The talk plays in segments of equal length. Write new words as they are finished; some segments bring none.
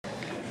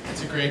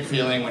It's a great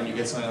feeling when you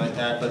get something like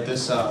that, but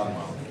this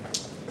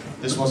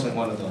wasn't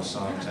one of those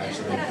songs,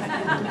 actually.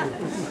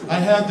 I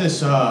had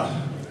this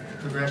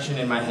progression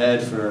in my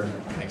head for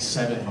like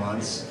 7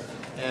 months,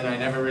 and I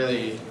didn't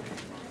really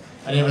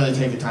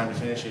take the time to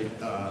finish it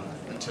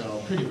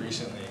until pretty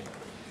recently.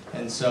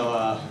 And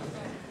so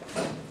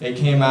it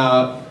came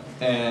out,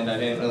 and I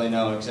didn't really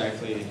know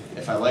exactly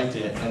if I liked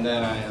it, and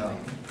then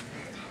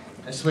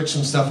I switched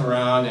some stuff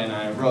around and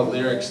I wrote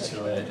lyrics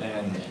to it,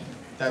 and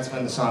that's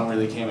when the song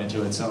really came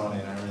into its own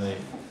and I really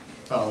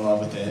fell in love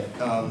with it.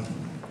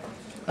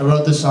 I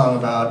wrote this song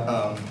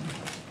about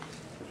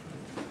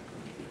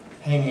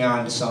hanging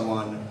on to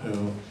someone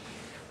who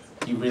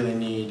you really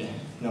need,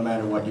 no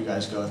matter what you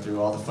guys go through,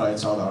 all the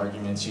fights, all the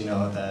arguments, you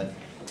know that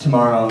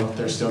tomorrow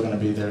they're still going to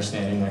be there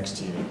standing next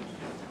to you.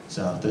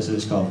 So this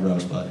is called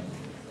Rosebud.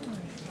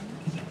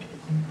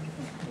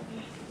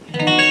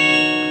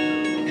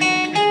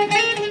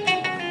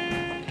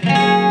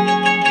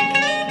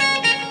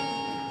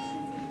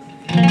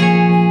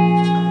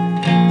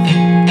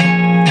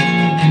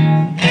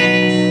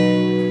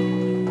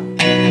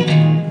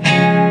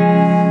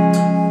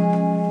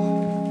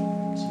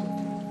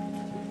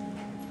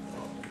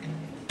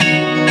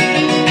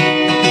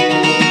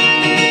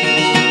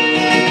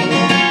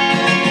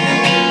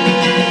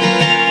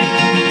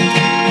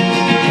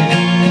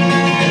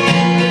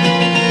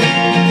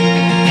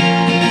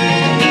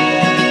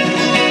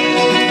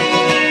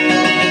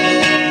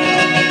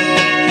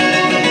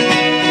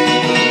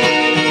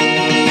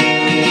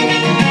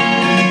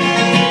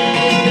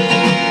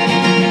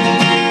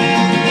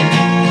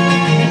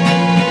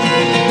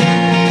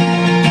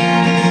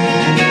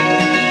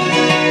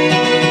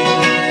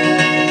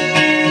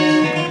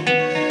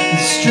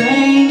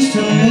 Strange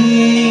to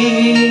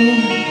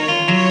me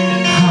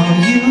how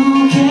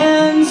you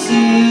can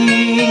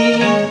see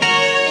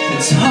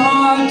it's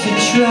hard to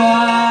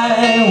try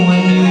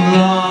when you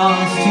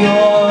lost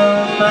your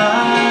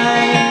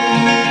mind.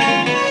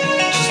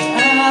 Just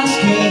ask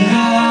me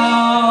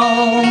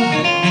how,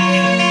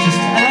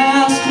 just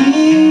ask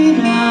me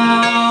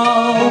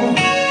now.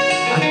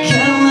 I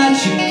can't let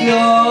you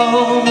go,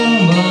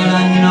 but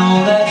I know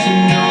that you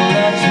know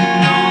that you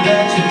know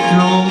that you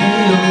throw me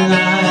a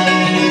line.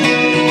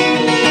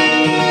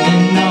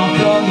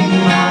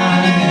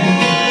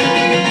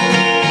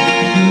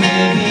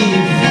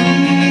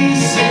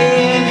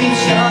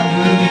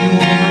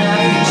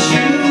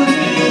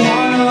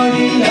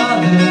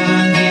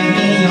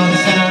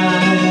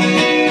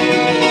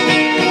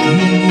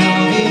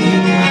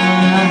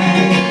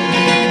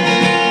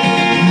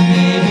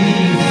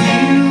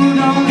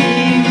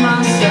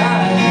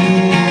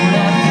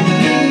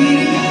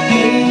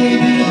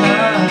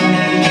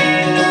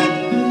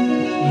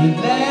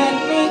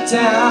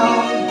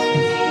 Down.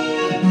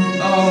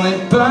 Oh,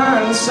 it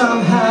burned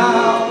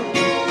somehow.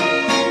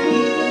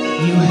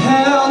 You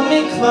held me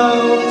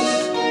close,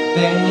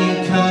 then you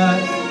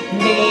cut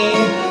me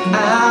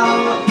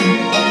out.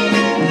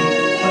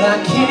 But I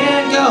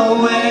can't go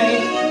away.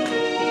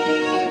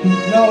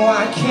 No,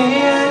 I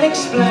can't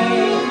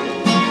explain.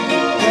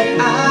 But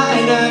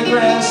I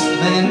digress,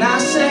 then I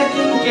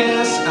second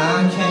guess.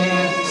 I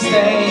can't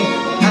stay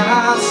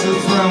out, so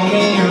throw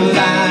me your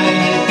line.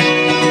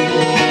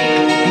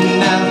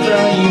 I'll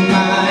throw you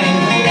mine.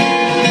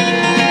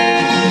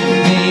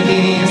 Maybe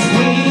if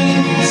we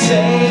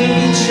save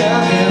each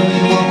other, we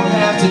won't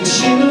have to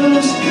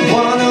choose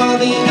one or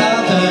the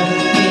other.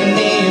 Give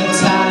me your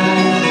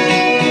time,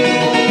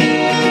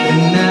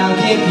 and I'll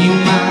give you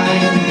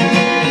mine.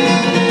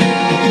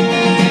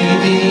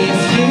 Maybe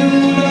if you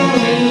don't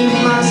leave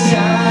my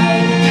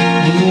side,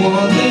 you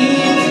won't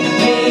leave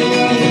me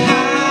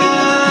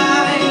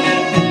behind.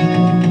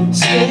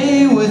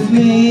 Stay with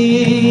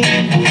me.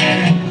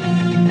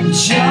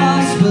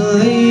 Just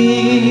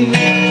believe,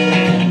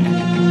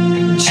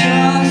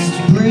 just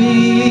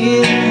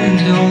breathe.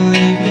 Don't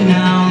leave me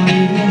now,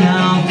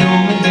 throw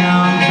me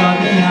down, cut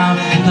me out.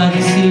 Let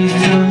the seas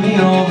turn me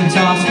over,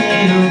 toss me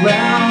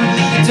around.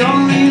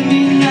 Don't leave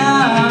me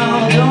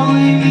now, don't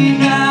leave me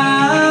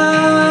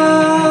now.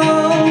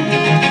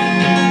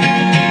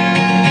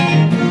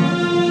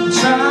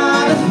 Try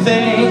to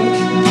think,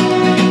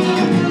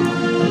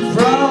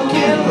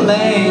 broken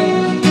lane.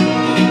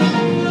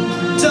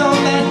 Don't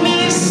let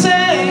me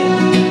say,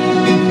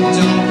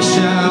 don't be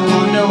shy, I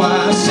wonder why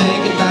I say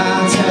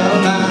goodbye. Tell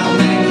my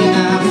man you're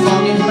not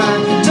fucking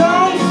mine.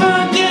 Don't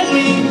forget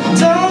me,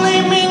 don't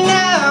leave me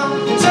now.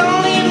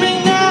 Don't leave me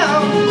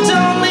now,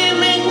 don't leave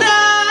me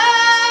now.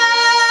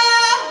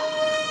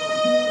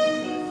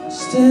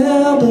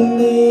 Still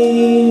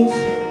believe,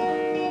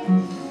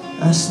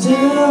 I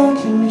still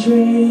can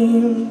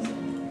dream.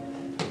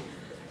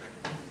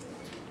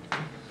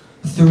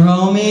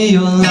 Throw me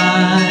your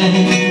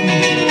line.